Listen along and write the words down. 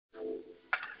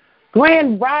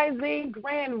Grand Rising,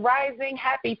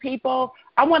 happy people.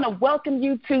 I want to welcome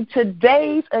you to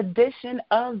today's edition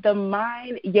of the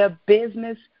Mind Your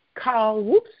Business call.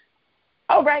 Whoops.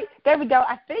 All right, there we go.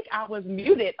 I think I was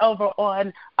muted over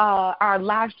on our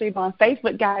live stream on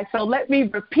Facebook, guys. So let me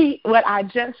repeat what I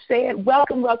just said.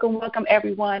 Welcome,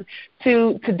 everyone,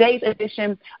 to today's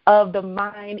edition of the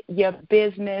Mind Your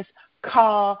Business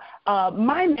call.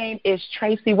 My name is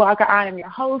Tracy Walker. I am your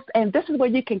host, and this is where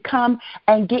you can come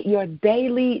and get your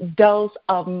daily dose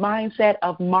of mindset,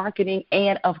 of marketing,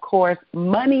 and, of course,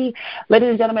 money. Ladies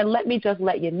and gentlemen, let me just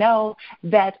let you know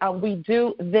that we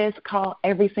do this call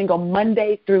every single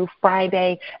Monday through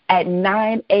Friday at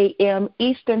 9 a.m.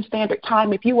 Eastern Standard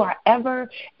Time. If you are ever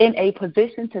in a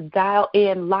position to dial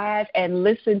in live and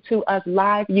listen to us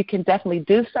live, you can definitely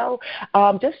do so.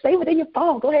 Just save it in your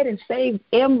phone. Go ahead and save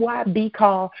MYB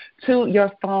call to your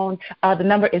phone. The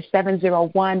number is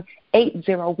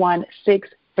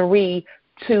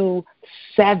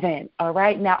 701-801-6327. All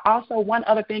right. Now, also, one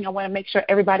other thing I want to make sure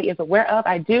everybody is aware of,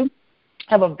 I do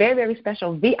have a very, very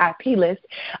special VIP list,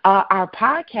 our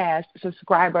podcast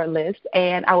subscriber list,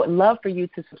 and I would love for you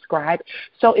to subscribe.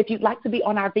 So if you'd like to be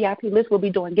on our VIP list, we'll be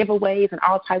doing giveaways and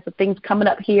all types of things coming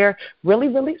up here really,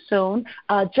 really soon.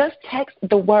 Just text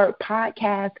the word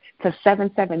podcast to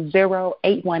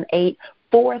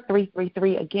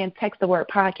 770-818-4333. Again, text the word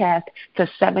podcast to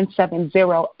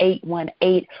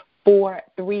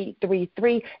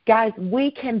 770-818-4333. Guys,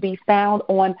 we can be found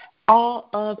on all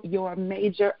of your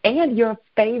major and your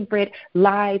favorite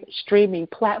live streaming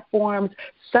platforms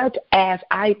such as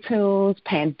iTunes,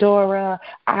 Pandora,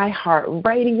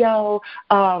 iHeartRadio,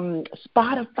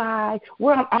 Spotify.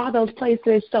 We're on all those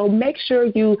places, so make sure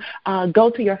you go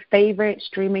to your favorite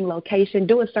streaming location.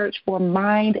 Do a search for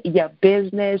Mind Your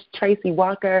Business, Tracy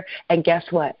Walker, and guess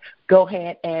what? Go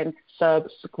ahead and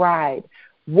subscribe.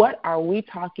 What are we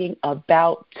talking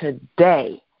about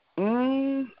today?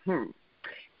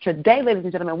 Today, ladies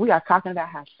and gentlemen, we are talking about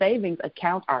how savings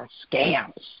accounts are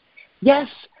scams. Yes,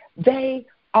 they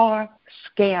are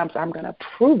scams. I'm going to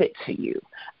prove it to you.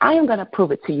 I am going to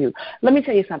prove it to you. Let me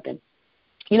tell you something.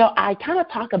 You know, I kind of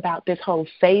talk about this whole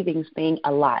savings thing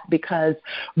a lot because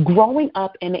growing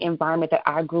up in the environment that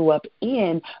I grew up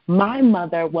in, my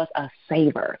mother was a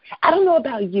saver. I don't know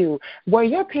about you. Were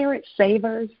your parents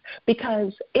savers?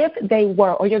 Because if they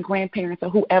were, or your grandparents or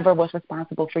whoever was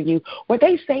responsible for you, were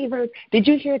they savers? Did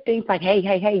you hear things like, hey,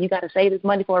 you got to save this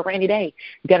money for a rainy day.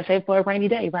 You got to save for a rainy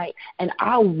day, right? And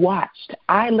I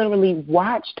literally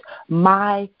watched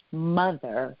my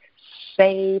mother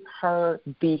save her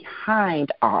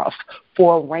behind off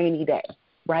for a rainy day,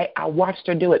 right? I watched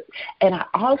her do it. And I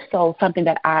also, something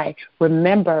that I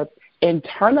remember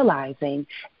internalizing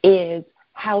is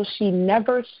how she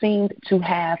never seemed to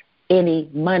have any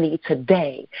money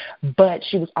today, but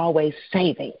she was always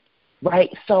saving, right?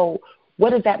 So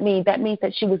what does that mean? That means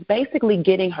that she was basically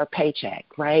getting her paycheck,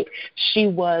 right? She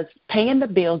was paying the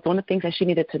bills, doing the things that she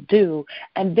needed to do,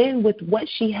 and then with what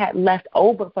she had left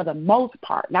over for the most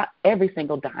part, not every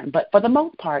single dime, but for the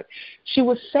most part, she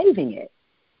was saving it.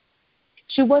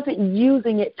 She wasn't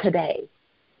using it today.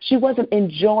 She wasn't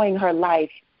enjoying her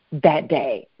life that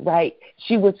day, right?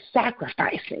 She was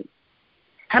sacrificing.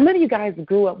 How many of you guys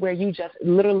grew up where you just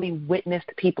literally witnessed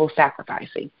people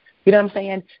sacrificing? You know what I'm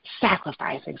saying?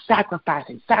 Sacrificing,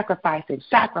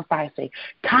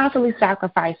 constantly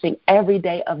sacrificing every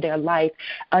day of their life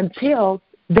until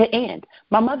the end.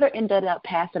 My mother ended up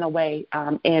passing away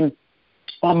on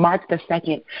March the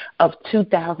 2nd of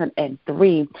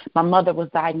 2003. My mother was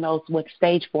diagnosed with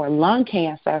stage 4 lung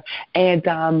cancer, and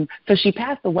so she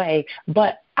passed away.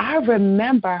 But I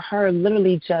remember her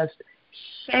literally just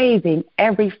saving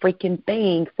every freaking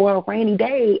thing for a rainy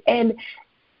day. And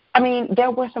I mean,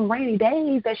 there were some rainy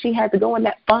days that she had to go in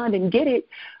that fund and get it,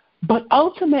 but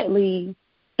ultimately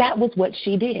that was what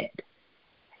she did.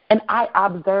 And I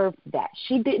observed that.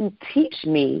 She didn't teach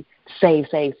me save.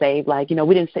 Like, you know,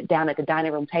 we didn't sit down at the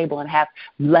dining room table and have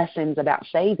lessons about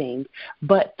saving,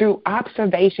 but through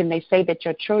observation, they say that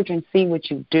your children see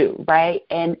what you do, right?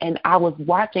 And I was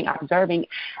watching, observing.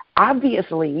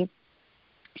 Obviously,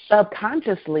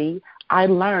 subconsciously, I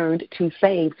learned to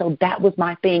save. So that was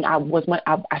my thing. I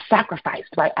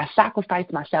sacrificed, right? I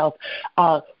sacrificed myself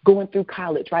going through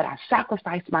college, right? I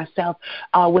sacrificed myself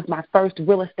with my first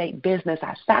real estate business.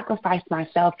 I sacrificed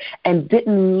myself and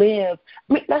didn't live.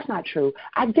 I mean, that's not true.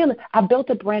 I built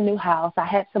a brand new house. I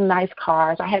had some nice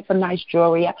cars. I had some nice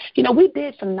jewelry. We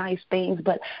did some nice things,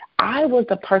 but I was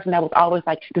the person that was always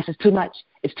like, this is too much.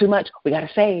 It's too much. We got to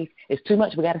save. It's too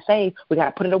much. We got to save. We got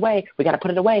to put it away. We got to put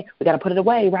it away. We got to put it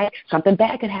away, right? Something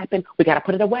bad could happen. We got to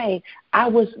put it away. I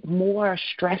was more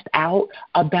stressed out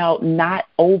about not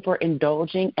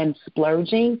overindulging and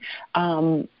splurging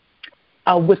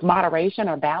with moderation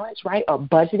or balance, right, or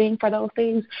budgeting for those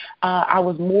things. I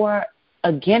was more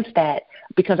against that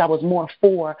because I was more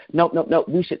for, nope,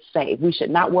 we should save. We should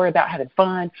not worry about having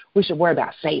fun. We should worry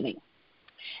about saving.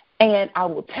 And I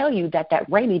will tell you that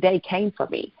rainy day came for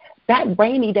me. That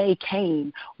rainy day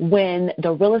came when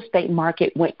the real estate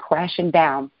market went crashing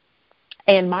down.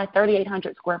 And my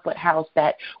 3,800 square foot house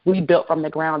that we built from the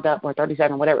ground up, or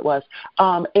 37, whatever it was,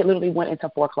 it literally went into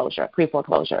foreclosure,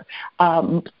 pre-foreclosure.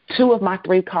 2 of my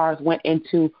 3 cars went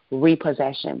into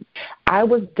repossession. I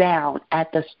was down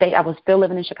at the state. I was still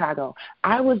living in Chicago.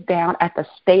 I was down at the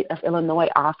state of Illinois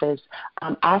office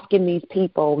asking these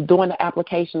people, doing the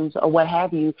applications or what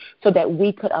have you, so that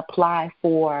we could apply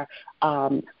for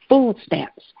food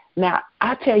stamps. Now,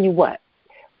 I tell you what.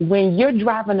 When you're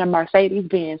driving a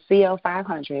Mercedes-Benz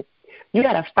CL500, you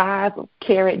got a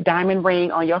 5-carat diamond ring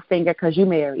on your finger because you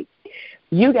married.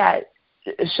 You got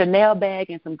a Chanel bag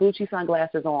and some Gucci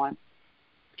sunglasses on,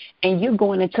 and you're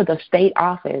going into the state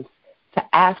office to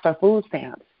ask for food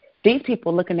stamps. These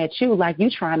people looking at you like you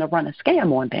trying to run a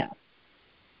scam on them.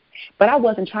 But I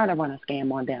wasn't trying to run a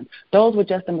scam on them. Those were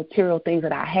just the material things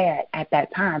that I had at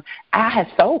that time. I had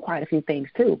sold quite a few things,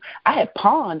 too. I had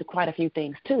pawned quite a few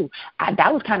things, too.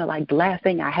 That was kind of like the last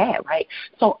thing I had, right?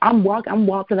 So I'm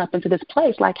walking up into this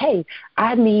place like, hey,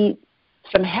 I need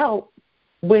some help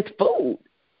with food.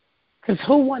 Because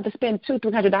who wanted to spend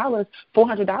 $200, $300,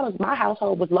 $400? My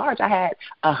household was large. I had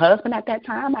a husband at that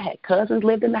time. I had cousins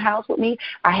lived in the house with me.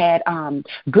 I had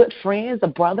good friends, a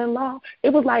brother-in-law.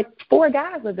 It was like 4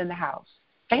 guys lived in the house,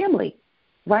 family,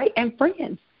 right, and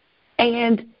friends.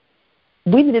 And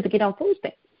we needed to get on food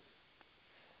stamps.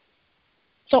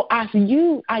 So I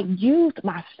used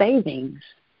my savings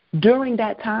during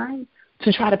that time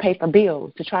to try to pay for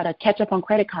bills, to try to catch up on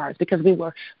credit cards because we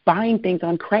were buying things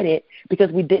on credit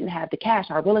because we didn't have the cash.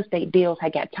 Our real estate deals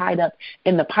had got tied up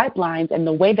in the pipelines, and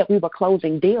the way that we were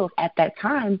closing deals at that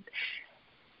time,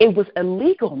 it was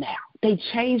illegal now. They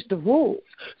changed the rules.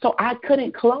 So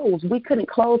we couldn't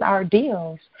close our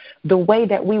deals the way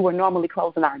that we were normally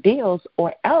closing our deals,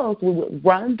 or else we would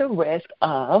run the risk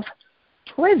of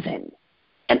prison.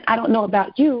 And I don't know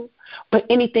about you, but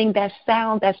anything that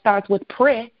starts with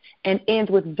pre and ends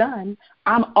with done,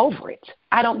 I'm over it.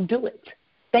 I don't do it.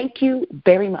 Thank you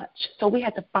very much. So we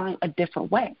had to find a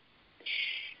different way.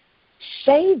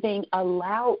 Saving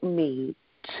allowed me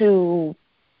to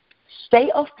stay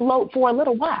afloat for a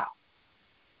little while.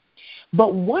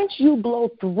 But once you blow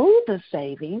through the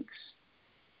savings,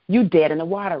 you're dead in the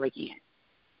water again.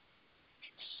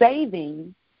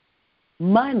 Saving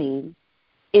money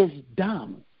is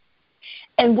dumb.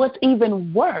 And what's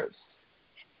even worse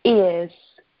is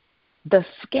the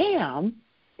scam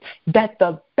that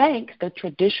the banks, the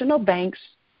traditional banks,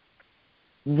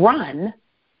 run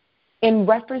in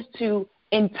reference to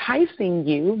enticing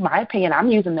you, my opinion,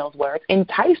 I'm using those words,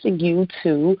 enticing you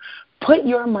to put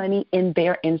your money in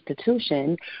their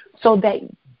institution so that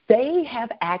they have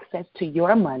access to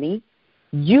your money.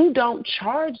 You don't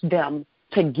charge them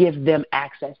to give them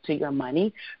access to your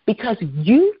money because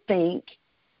you think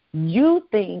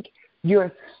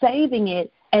you're saving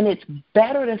it, and it's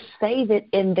better to save it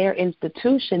in their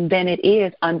institution than it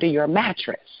is under your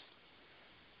mattress.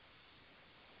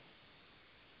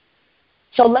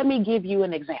 So let me give you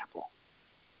an example.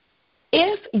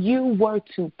 If you were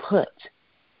to put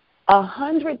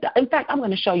in fact, I'm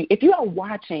going to show you. If you're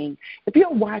watching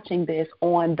this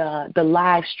on the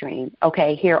live stream,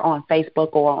 okay, here on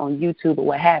Facebook or on YouTube or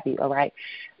what have you, all right,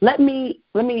 let me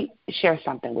share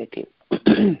something with you.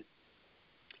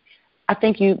 I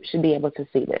think you should be able to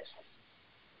see this.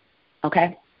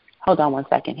 Okay? Hold on one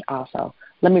second also.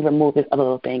 Let me remove this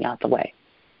little thing out the way.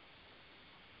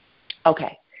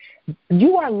 Okay.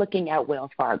 You are looking at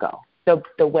Wells Fargo, the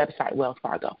website Wells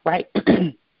Fargo, right?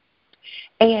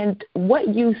 And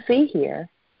what you see here,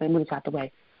 let me move this out the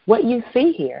way. What you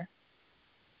see here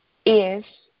is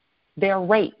their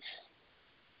rates.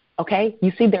 Okay?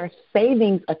 You see their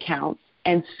savings accounts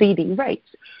and CD rates.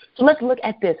 So let's look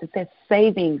at this. It says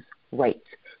savings rates.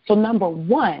 So number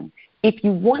one, if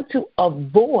you want to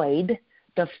avoid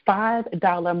the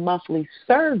 $5 monthly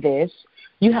service,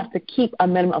 you have to keep a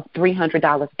minimum of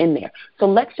 $300 in there. So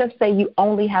let's just say you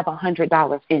only have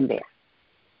 $100 in there.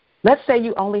 Let's say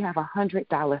you only have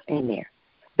 $100 in there.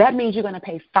 That means you're going to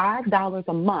pay $5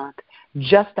 a month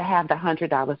just to have the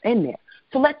 $100 in there.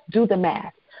 So let's do the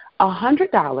math.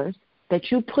 $100 that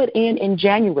you put in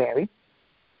January,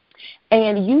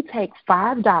 and you take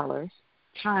 $5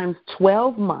 times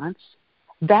 12 months,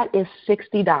 that is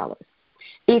 $60.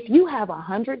 If you have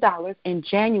 $100 in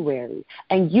January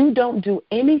and you don't do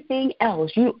anything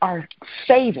else, you are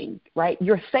saving, right?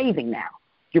 You're saving now.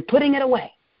 You're putting it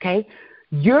away, okay?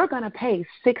 You're going to pay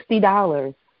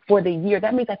 $60 for the year.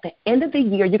 That means at the end of the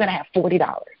year, you're going to have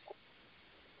 $40.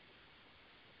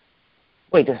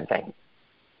 Wait just a second.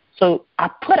 So I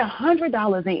put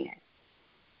 $100 in,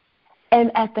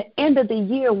 and at the end of the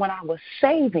year when I was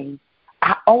saving,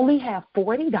 I only have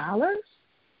 $40?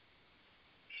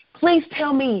 Please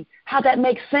tell me how that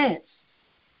makes sense.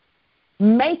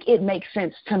 Make it make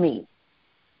sense to me.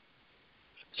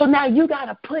 So now you got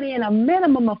to put in a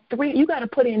minimum of you got to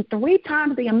put in 3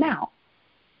 times the amount.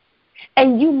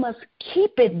 And you must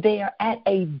keep it there at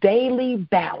a daily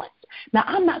balance. Now,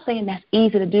 I'm not saying that's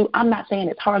easy to do. I'm not saying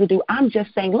it's hard to do. I'm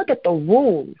just saying look at the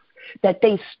rules that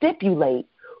they stipulate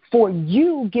for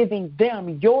you giving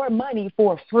them your money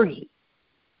for free.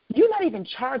 You're not even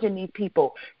charging these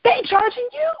people. They're charging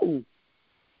you.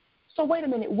 So wait a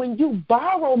minute. When you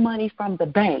borrow money from the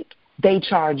bank, they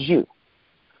charge you.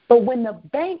 But when the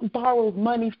bank borrows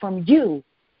money from you,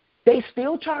 they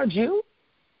still charge you?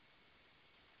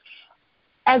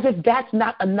 As if that's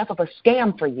not enough of a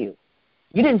scam for you.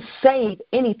 You didn't save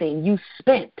anything. You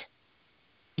spent.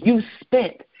 You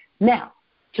spent. Now,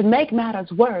 to make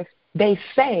matters worse, they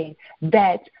say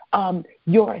that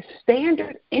your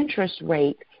standard interest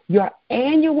rate, your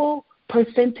annual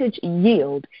percentage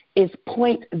yield is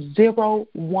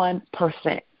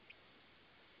 0.01%.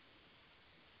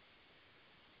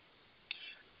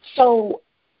 So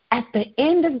at the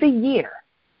end of the year,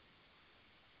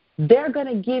 they're going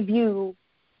to give you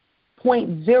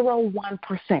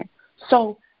 0.01%.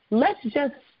 So let's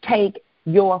just take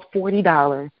your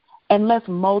 $40 and let's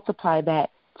multiply that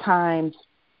times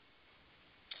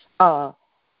your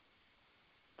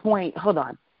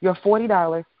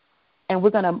 $40, and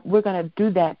we're gonna do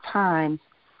that times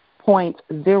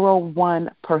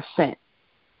 0.01%.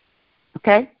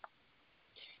 Okay?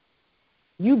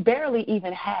 You barely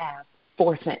even have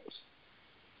 4 cents.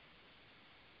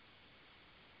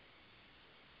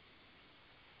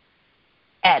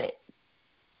 Add it.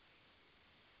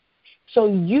 So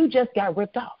you just got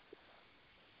ripped off.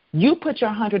 You put your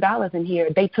 $100 in here,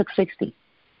 they took 60.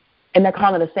 And they're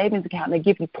calling it a savings account, and they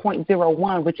give you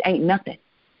 0.01, which ain't nothing.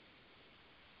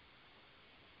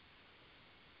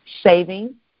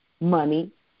 Saving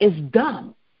money is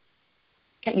dumb.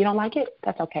 Okay, you don't like it?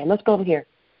 That's okay. Let's go over here.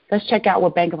 Let's check out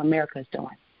what Bank of America is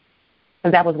doing.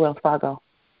 Because that was Wells Fargo.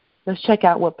 Let's check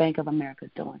out what Bank of America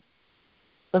is doing.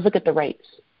 Let's look at the rates.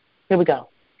 Here we go.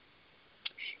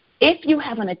 If you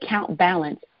have an account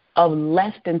balance of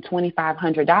less than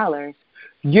 $2,500,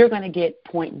 you're going to get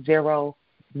 0.01%.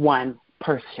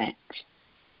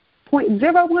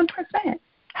 0.01%.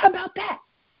 How about that?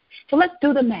 So let's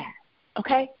do the math,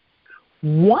 okay?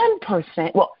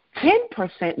 1%, well,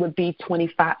 10% would be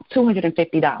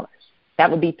 $250.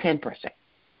 That would be 10%.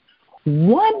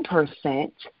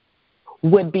 1%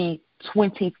 would be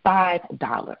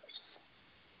 $25.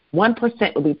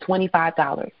 1% would be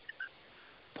 $25.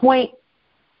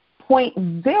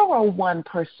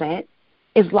 0.01%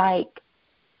 is like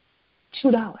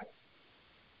 $2.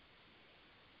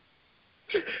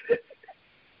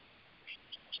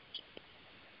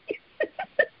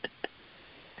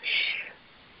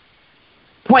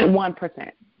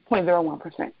 .1%,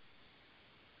 0.01%,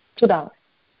 $2.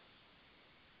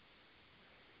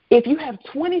 If you have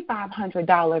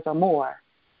 $2,500 or more,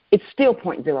 it's still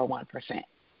 0.01%.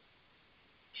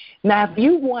 Now, if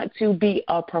you want to be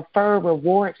a preferred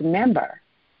rewards member,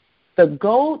 the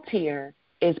gold tier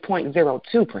is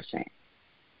 0.02%.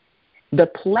 The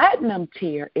platinum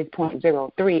tier is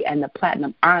 0.03, and the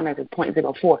platinum honors is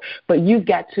 0.04. But you've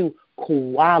got to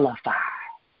qualify.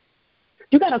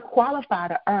 You got to qualify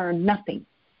to earn nothing.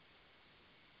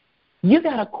 You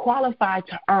got to qualify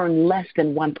to earn less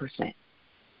than 1%.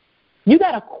 You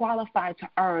got to qualify to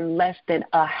earn less than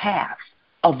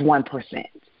 0.5%.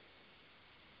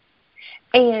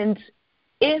 And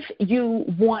if you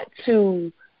want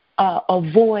to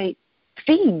avoid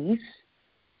fees,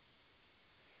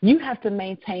 you have to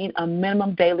maintain a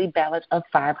minimum daily balance of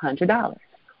 $500.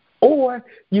 Or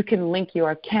you can link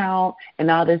your account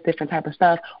and all this different type of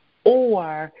stuff,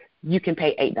 or you can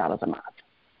pay $8 a month.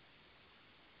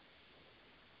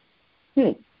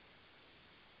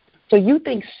 So you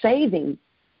think saving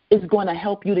is going to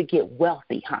help you to get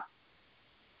wealthy, huh?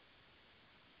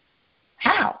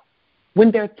 How?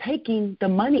 When they're taking the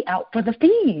money out for the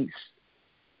fees.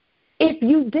 If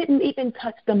you didn't even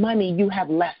touch the money, you have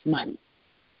less money.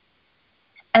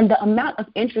 And the amount of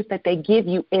interest that they give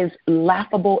you is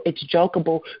laughable. It's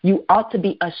jokeable. You ought to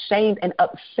be ashamed and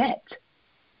upset.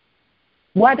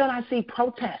 Why don't I see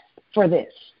protests for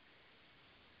this?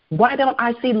 Why don't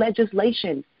I see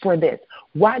legislation for this?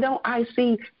 Why don't I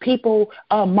see people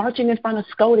marching in front of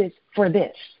SCOTUS for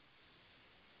this?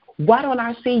 Why don't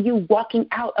I see you walking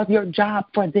out of your job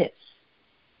for this?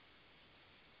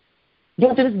 You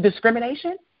don't think this is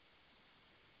discrimination?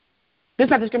 This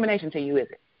is not discrimination to you, is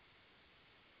it?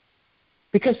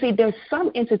 Because, see, there's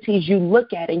some entities you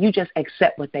look at and you just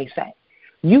accept what they say.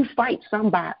 You fight some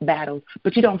battles,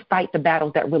 but you don't fight the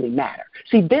battles that really matter.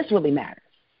 See, this really matters.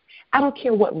 I don't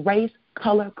care what race,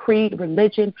 color, creed,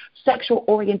 religion, sexual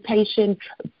orientation,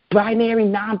 binary,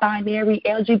 non-binary,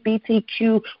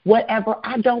 LGBTQ, whatever.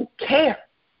 I don't care.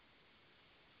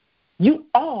 You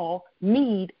all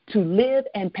need to live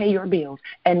and pay your bills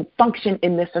and function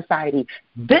in this society.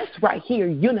 This right here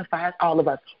unifies all of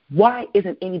us. Why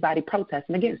isn't anybody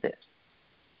protesting against this?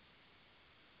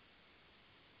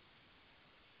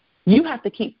 You have to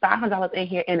keep $500 in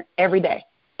here every day.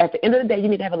 At the end of the day, you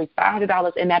need to have at least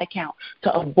 $500 in that account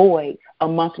to avoid a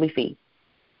monthly fee.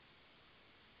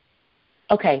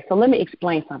 Okay, so let me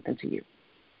explain something to you.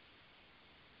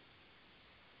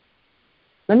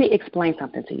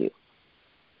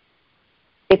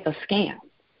 It's a scam.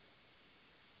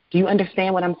 Do you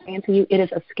understand what I'm saying to you? It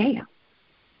is a scam.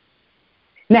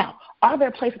 Now, are there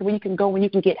places where you can go when you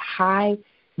can get high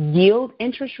yield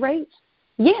interest rates?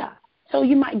 Yeah. So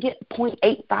you might get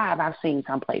 0.85, I've seen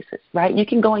some places, right? You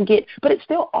can go and get, but it's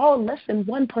still all less than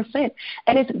 1%,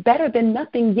 and it's better than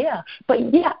nothing, yeah.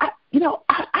 But, yeah, I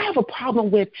have a problem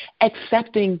with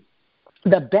accepting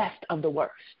the best of the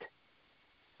worst.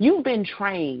 You've been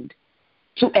trained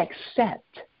to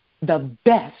accept the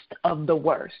best of the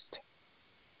worst.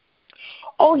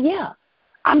 Oh, yeah,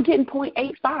 I'm getting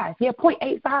 0.85. Yeah,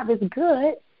 0.85 is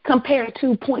good compared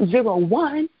to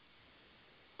 0.01,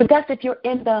 but that's if you're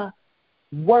in the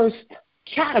worst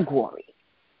category.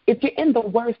 If you're in the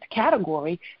worst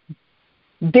category,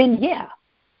 then, yeah,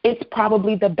 it's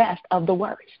probably the best of the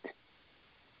worst.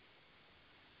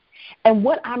 And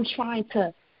what I'm trying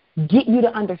to get you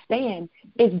to understand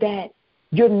is that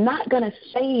you're not going to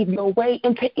save your way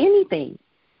into anything.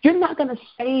 You're not going to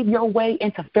save your way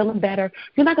into feeling better.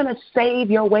 You're not going to save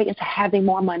your way into having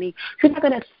more money. You're not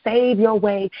going to save your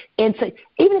way into,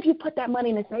 even if you put that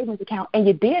money in a savings account and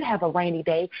you did have a rainy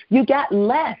day, you got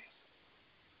less.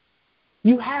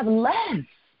 You have less.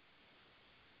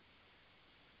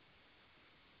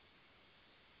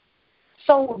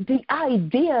 So the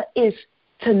idea is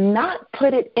to not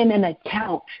put it in an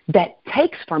account that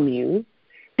takes from you.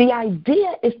 The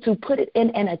idea is to put it in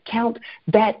an account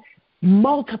that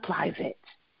multiplies it.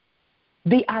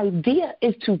 The idea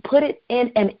is to put it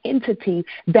in an entity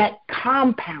that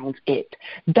compounds it,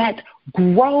 that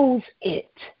grows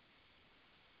it.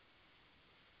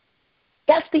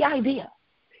 That's the idea.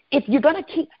 If you're going to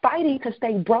keep fighting to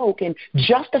stay broke and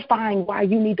justifying why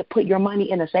you need to put your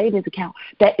money in a savings account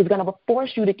that is going to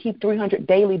force you to keep 300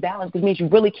 daily balance, which means you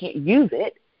really can't use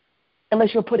it,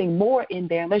 unless you're putting more in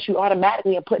there, unless you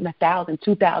automatically are putting $1,000,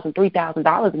 $2,000,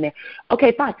 $3,000 in there.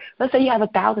 Okay, fine. Let's say you have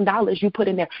 $1,000 you put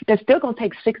in there. That's still going to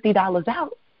take $60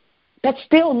 out. That's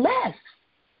still less.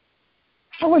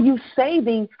 How are you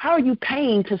saving? How are you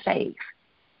paying to save?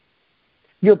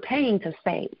 You're paying to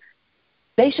save.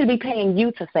 They should be paying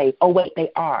you to save. Oh, wait, they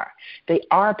are. They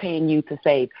are paying you to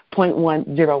save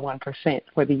 0.101%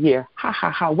 for the year. Ha,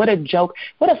 ha, ha. What a joke.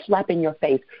 What a slap in your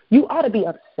face. You ought to be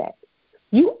upset.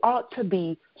 You ought to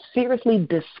be seriously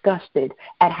disgusted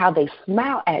at how they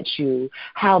smile at you,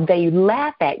 how they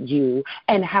laugh at you,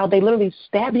 and how they literally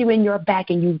stab you in your back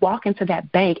and you walk into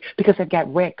that bank because they've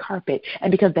got red carpet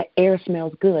and because the air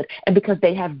smells good and because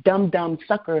they have dumb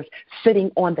suckers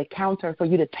sitting on the counter for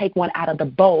you to take one out of the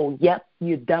bowl. Yep,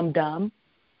 you dumb.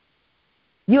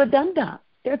 You're dumb.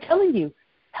 They're telling you,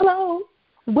 hello,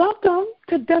 welcome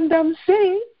to Dum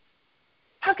City.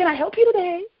 How can I help you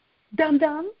today,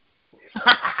 dumb?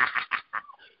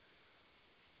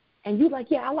 And you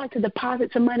like, yeah, I like to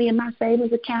deposit some money in my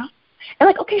savings account. And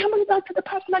like, okay, how much would you like to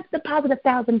deposit? I'd like to deposit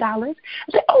 $1,000. I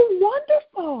say, oh,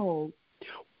 wonderful,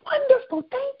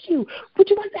 thank you. Would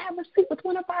you like to have a seat with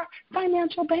one of our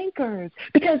financial bankers?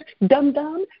 Because,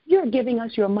 dum, you're giving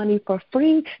us your money for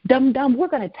free. Dum, we're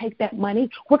going to take that money.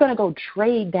 We're going to go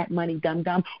trade that money, dum.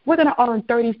 We're going to earn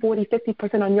 30, 40,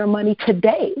 50% on your money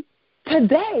today.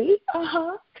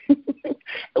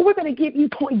 We're going to give you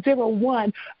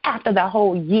 0.01 after the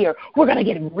whole year. We're going to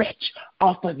get rich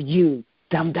off of you,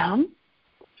 dum.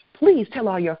 Please tell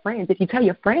all your friends. If you tell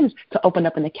your friends to open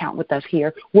up an account with us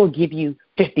here, we'll give you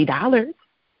 $50.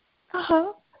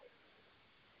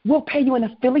 We'll pay you an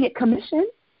affiliate commission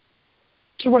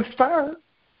to refer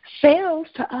sales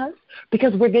to us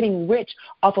because we're getting rich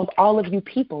off of all of you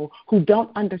people who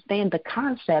don't understand the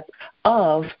concept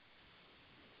of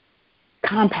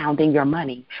compounding your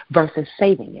money versus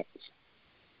saving it.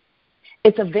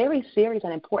 It's a very serious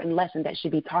and important lesson that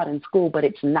should be taught in school, but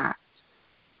it's not.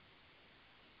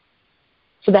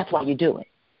 So that's why you do it.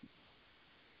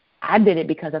 I did it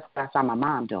because that's what I saw my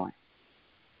mom doing.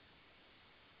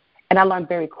 And I learned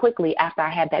very quickly after I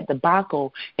had that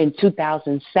debacle in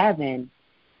 2007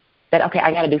 that, okay,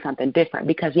 I got to do something different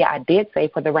because, yeah, I did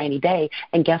save for the rainy day.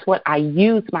 And guess what? I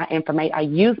used my information. I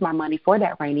used my money for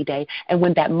that rainy day. And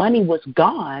when that money was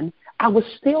gone, I was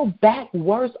still back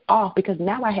worse off because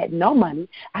now I had no money.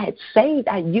 I had saved.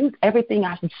 I used everything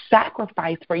I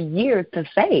sacrificed for years to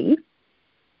save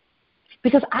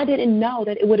because I didn't know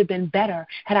that it would have been better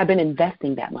had I been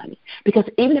investing that money. Because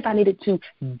even if I needed to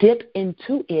dip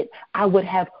into it, I would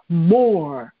have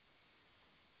more,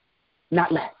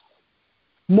 not less.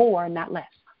 More, not less.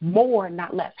 More,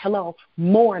 not less. Hello,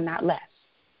 more, not less.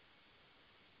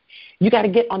 You got to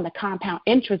get on the compound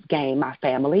interest game, my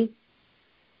family.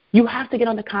 You have to get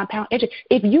on the compound interest.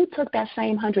 If you took that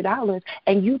same $100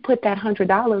 and you put that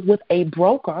 $100 with a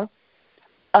broker,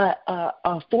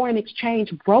 a foreign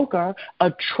exchange broker,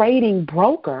 a trading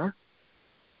broker,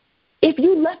 if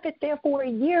you left it there for a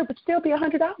year, it would still be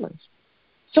 $100.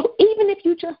 So even if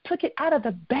you just took it out of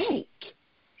the bank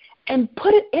and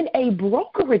put it in a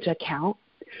brokerage account,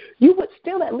 you would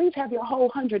still at least have your whole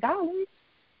 $100.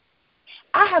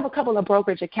 I have a couple of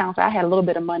brokerage accounts I had a little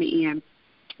bit of money in,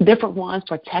 different ones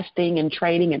for testing and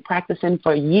trading and practicing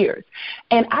for years.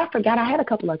 And I forgot I had a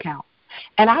couple of accounts.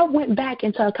 And I went back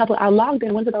into I logged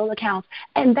in, went to those accounts,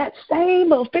 and that same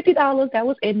little $50 that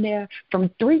was in there from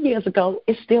 3 years ago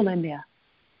is still in there.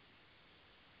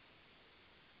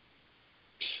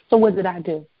 So what did I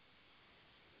do?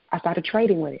 I started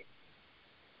trading with it.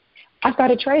 The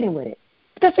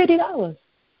 $50,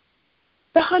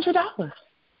 the $100.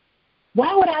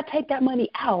 Why would I take that money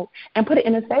out and put it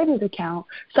in a savings account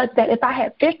such that if I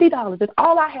had $50, if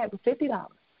all I had was $50,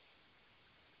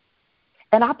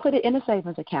 and I put it in a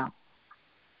savings account,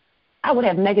 I would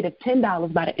have negative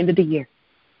 $10 by the end of the year.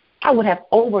 I would have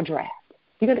overdraft.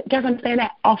 You guys understand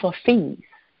that? Off of fees.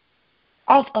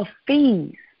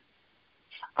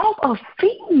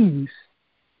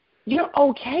 You're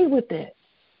okay with this.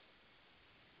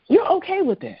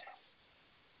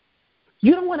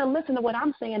 You don't want to listen to what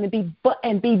I'm saying and be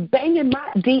banging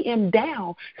my DM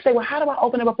down. Say, well, how do I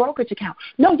open up a brokerage account?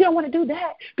 No, you don't want to do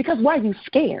that because why? You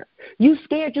scared. You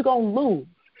scared you're going to lose.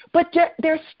 But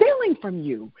they're stealing from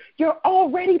you. You're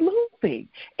already losing.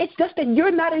 It's just that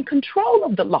you're not in control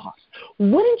of the loss.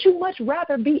 Wouldn't you much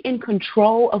rather be in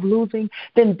control of losing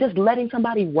than just letting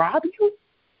somebody rob you?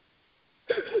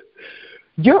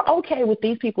 You're okay with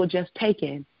these people just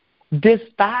taking this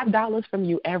 $5 from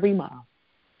you every month,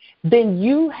 then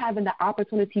you having the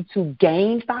opportunity to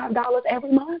gain $5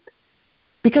 every month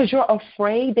because you're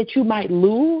afraid that you might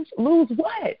lose. Lose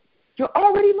what? You're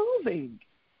already losing.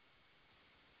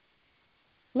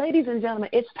 Ladies and gentlemen,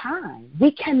 it's time.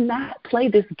 We cannot play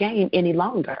this game any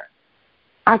longer.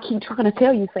 I keep trying to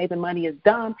tell you saving money is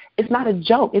dumb. It's not a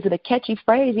joke. Is it a catchy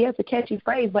phrase? Yes, a catchy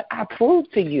phrase, but I prove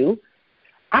to you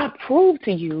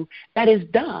that it's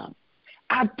dumb.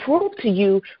 I prove to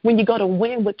you when you go to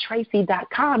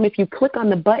winwithtracy.com, if you click on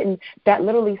the button that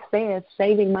literally says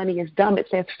saving money is dumb, it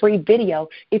says free video.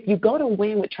 If you go to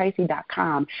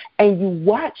winwithtracy.com and you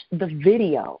watch the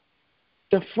video,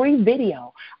 the free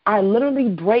video, I literally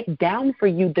break down for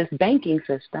you this banking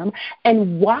system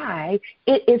and why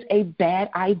it is a bad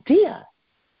idea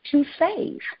to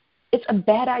save. It's a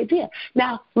bad idea.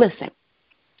 Now, listen.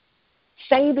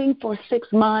 Saving for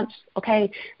 6 months, okay,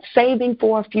 saving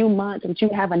for a few months and you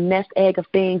have a nest egg of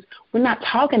things, we're not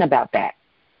talking about that.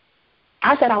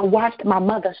 I said I watched my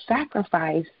mother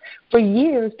sacrifice for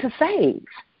years to save.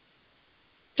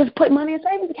 Just put money in a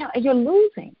savings account and you're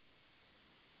losing.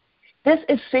 This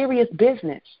is serious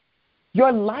business.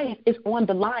 Your life is on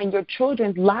the line. Your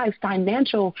children's lives,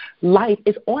 financial life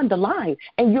is on the line,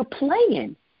 and you're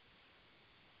playing.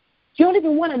 You don't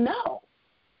even want to know.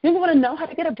 You don't want to know how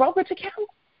to get a brokerage account?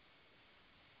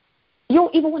 You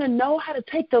don't even want to know how to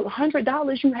take the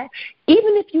 $100 you have.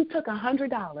 Even if you took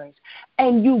 $100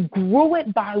 and you grew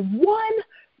it by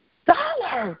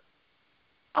 $1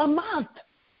 a month,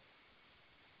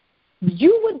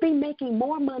 you would be making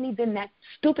more money than that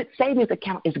stupid savings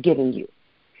account is giving you.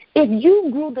 If you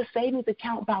grew the savings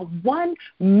account by one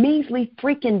measly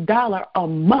freaking dollar a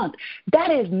month,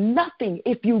 that is nothing.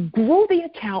 If you grew the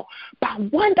account by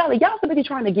 $1, y'all supposed to be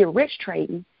trying to get rich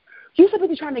trading. You're so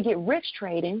busy trying to get rich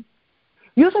trading.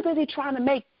 You're so busy trying to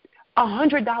make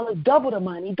 $100 double the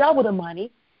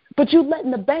money, but you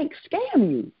letting the bank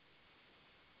scam you.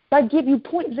 Like give you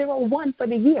 0.01 for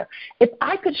the year. If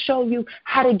I could show you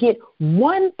how to get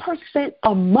 1%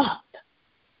 a month,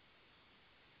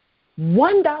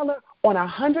 $1 on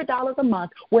 $100 a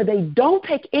month, where they don't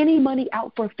take any money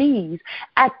out for fees,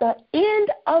 at the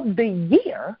end of the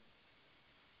year,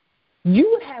 you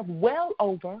would have well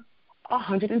over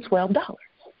 $112.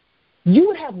 You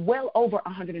would have well over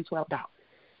 $112.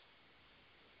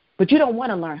 But you don't want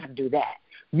to learn how to do that.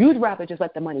 You'd rather just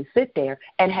let the money sit there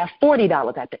and have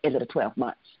 $40 at the end of the 12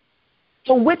 months.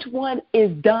 So which one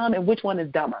is dumb and which one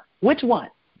is dumber? Which one?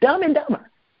 Dumb and dumber.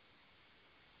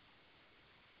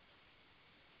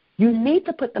 You need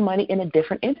to put the money in a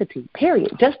different entity,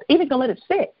 period. Just even to let it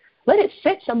sit. Let it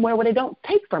sit somewhere where they don't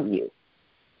take from you.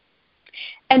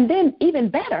 And then even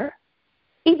better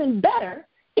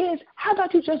is how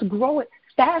about you just grow it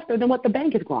faster than what the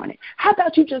bank is growing it? How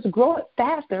about you just grow it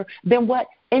faster than what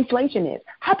inflation is?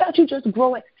 How about you just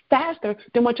grow it faster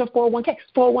than what your 401k?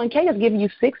 401k is giving you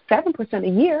 6-7% a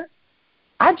year.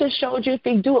 I just showed you if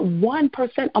they do it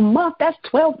 1% a month, that's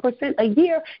 12% a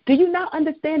year. Do you not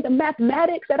understand the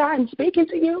mathematics that I'm speaking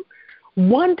to you?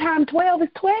 1 times 12 is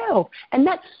 12, and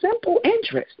that's simple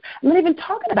interest. I'm not even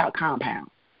talking about compound.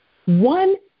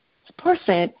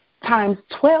 1% times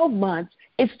 12 months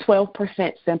is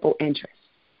 12% simple interest.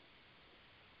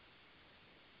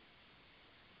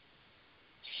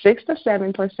 6 to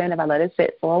 7% if I let it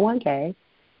sit 401k,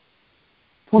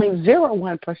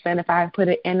 0.01% if I put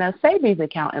it in a savings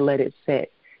account and let it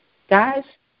sit. Guys,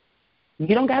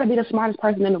 you don't got to be the smartest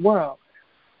person in the world,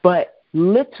 but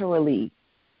literally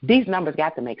these numbers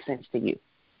got to make sense to you.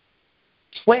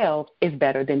 12 is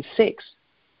better than 6,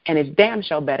 and it's damn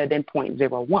sure better than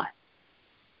 0.01.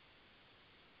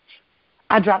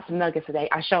 I dropped some nuggets today.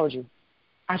 I showed you.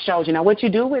 Now, what you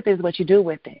do with it is what you do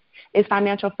with it. It's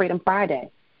Financial Freedom Friday.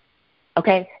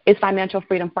 Okay? It's Financial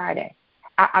Freedom Friday.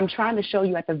 I'm trying to show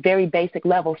you at the very basic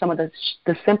level some of the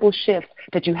simple shifts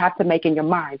that you have to make in your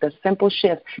mind, the simple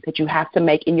shifts that you have to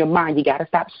make in your mind. You got to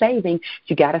stop saving.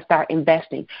 You got to start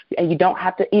investing. And you don't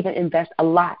have to even invest a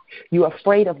lot. You're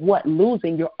afraid of what?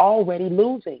 Losing. You're already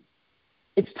losing.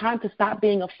 It's time to stop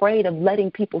being afraid of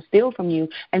letting people steal from you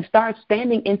and start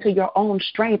standing into your own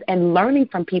strength and learning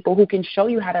from people who can show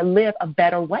you how to live a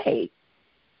better way.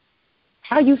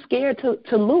 How are you scared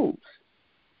to lose?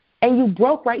 And you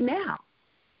broke right now.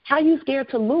 How are you scared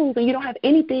to lose and you don't have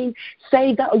anything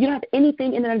saved up? You don't have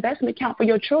anything in an investment account for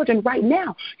your children right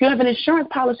now. You don't have an insurance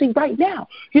policy right now.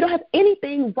 You don't have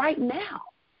anything right now.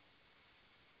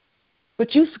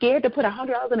 But you scared to put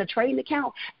 $100 in a trading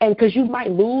account and because you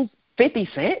might lose 50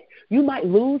 cents? You might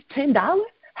lose $10?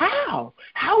 How?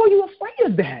 How are you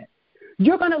afraid of that?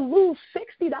 You're going to lose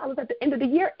 $60 at the end of the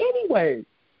year anyway.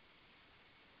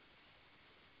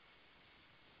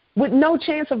 With no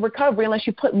chance of recovery unless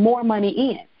you put more money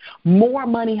in. More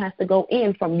money has to go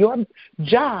in from your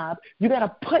job. You got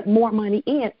to put more money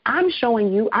in. I'm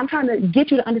showing you, I'm trying to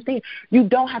get you to understand, you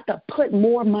don't have to put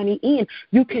more money in.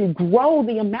 You can grow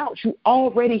the amount you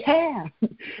already have.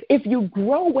 If you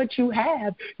grow what you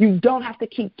have, you don't have to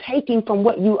keep taking from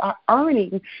what you are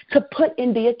earning to put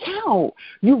in the account.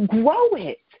 You grow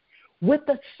it. With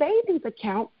the savings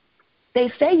account, they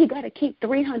say you got to keep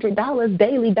 $300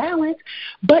 daily balance,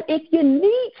 but if you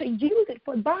need to use it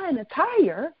for buying a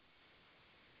tire,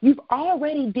 you've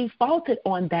already defaulted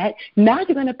on that. Now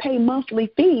you're going to pay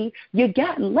monthly fee. You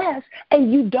got less,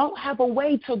 and you don't have a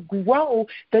way to grow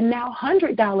the now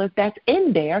 $100 that's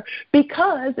in there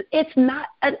because it's not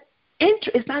an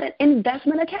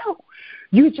investment account.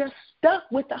 You just stuck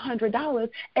with the $100,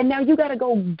 and now you got to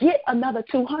go get another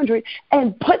 $200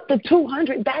 and put the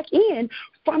 $200 back in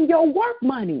from your work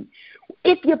money.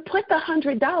 If you put the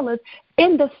 $100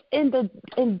 in the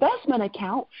investment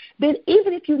account, then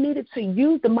even if you needed to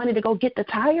use the money to go get the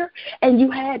tire and you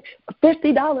had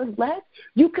 $50 left,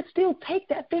 you could still take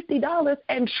that $50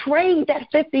 and trade that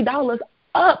 $50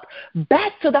 up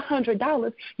back to the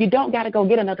 $100. You don't got to go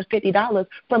get another $50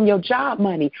 from your job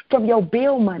money, from your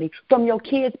bill money, from your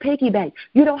kids' piggy bank.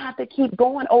 You don't have to keep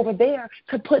going over there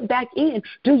to put back in.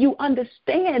 Do you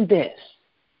understand this?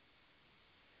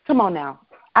 Come on now.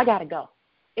 I got to go.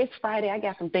 It's Friday. I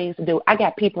got some things to do. I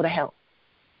got people to help.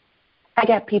 I'm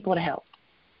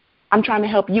trying to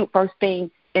help you first thing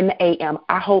in the AM.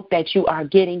 I hope that you are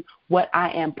getting what I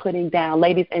am putting down.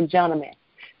 Ladies and gentlemen,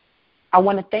 I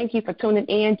want to thank you for tuning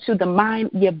in to the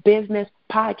Mind Your Business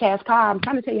podcast. Carl, I'm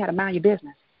trying to tell you how to mind your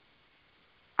business.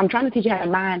 I'm trying to teach you how to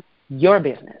mind your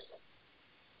business.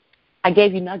 I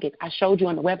gave you nuggets. I showed you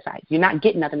on the website. You're not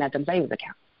getting nothing at the savings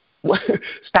account.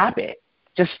 Stop it.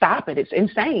 Just stop it. It's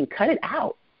insane. Cut it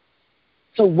out.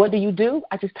 So what do?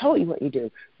 I just told you what you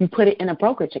do. You put it in a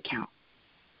brokerage account.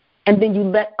 And then you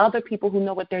let other people who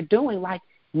know what they're doing, like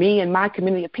me and my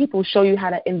community of people, show you how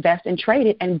to invest and trade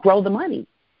it and grow the money.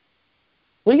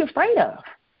 What are you afraid of?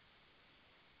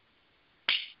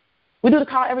 We do the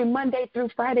call every Monday through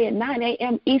Friday at 9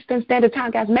 a.m. Eastern Standard Time,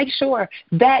 guys. Make sure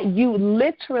that you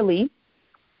literally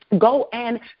go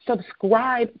and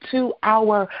subscribe to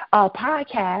our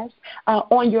podcast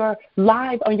on your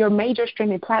major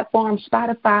streaming platforms,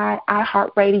 Spotify,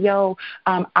 iHeartRadio,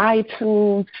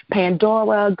 iTunes,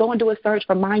 Pandora. Go and do a search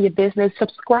for Mind Your Business.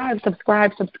 Subscribe.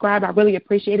 I really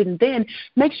appreciate it. And then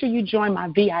make sure you join my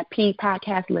VIP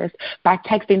podcast list by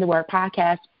texting the word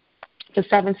podcast to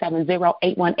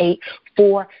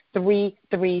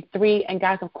 770-818-4333. And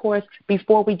guys, of course,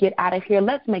 before we get out of here,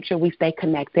 let's make sure we stay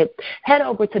connected. Head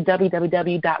over to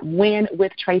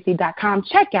www.winwithtracy.com.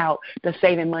 Check out the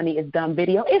Saving Money is Done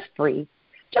video. It's free.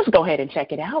 Just go ahead and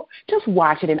check it out. Just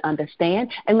watch it and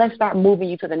understand, and let's start moving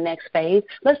you to the next phase.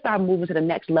 Let's start moving to the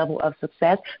next level of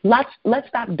success. Let's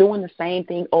stop doing the same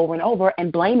thing over and over and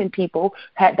blaming people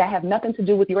that have nothing to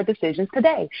do with your decisions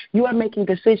today. You are making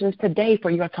decisions today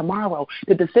for your tomorrow.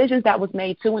 The decisions that was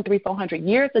made 200 and 300, 400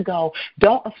 years ago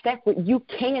don't affect what you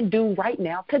can do right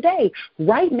now today.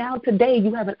 Right now today,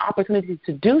 you have an opportunity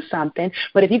to do something,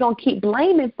 but if you're going to keep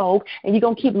blaming folks and you're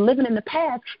going to keep living in the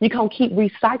past, you're going to keep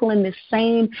recycling this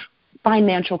same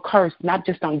financial curse, not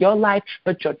just on your life,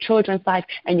 but your children's life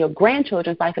and your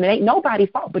grandchildren's life. And it ain't nobody's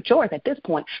fault but yours at this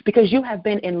point, because you have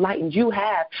been enlightened. You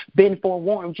have been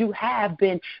forewarned. You have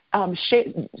been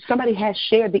somebody has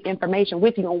shared the information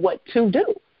with you on what to do.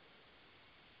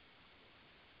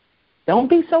 Don't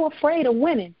be so afraid of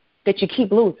winning that you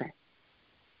keep losing.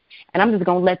 And I'm just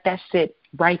going to let that sit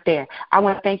right there. I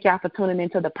want to thank y'all for tuning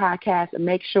into the podcast, and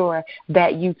make sure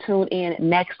that you tune in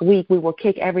next week. We will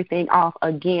kick everything off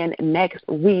again next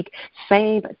week.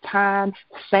 Same time,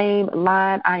 same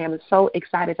line. I am so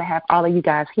excited to have all of you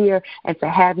guys here and to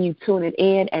have you tuning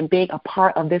in and being a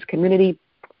part of this community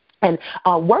and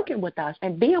working with us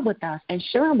and being with us and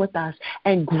sharing with us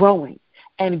and growing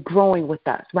with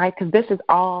us, right? Because this is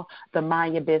all the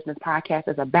Mind Your Business podcast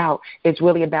is about. It's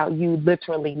really about you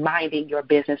literally minding your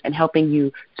business and helping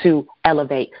you to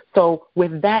elevate. So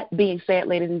with that being said,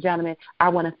 ladies and gentlemen, I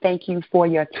want to thank you for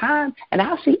your time, and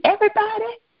I'll see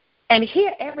everybody and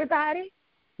hear everybody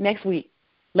next week.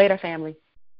 Later, family.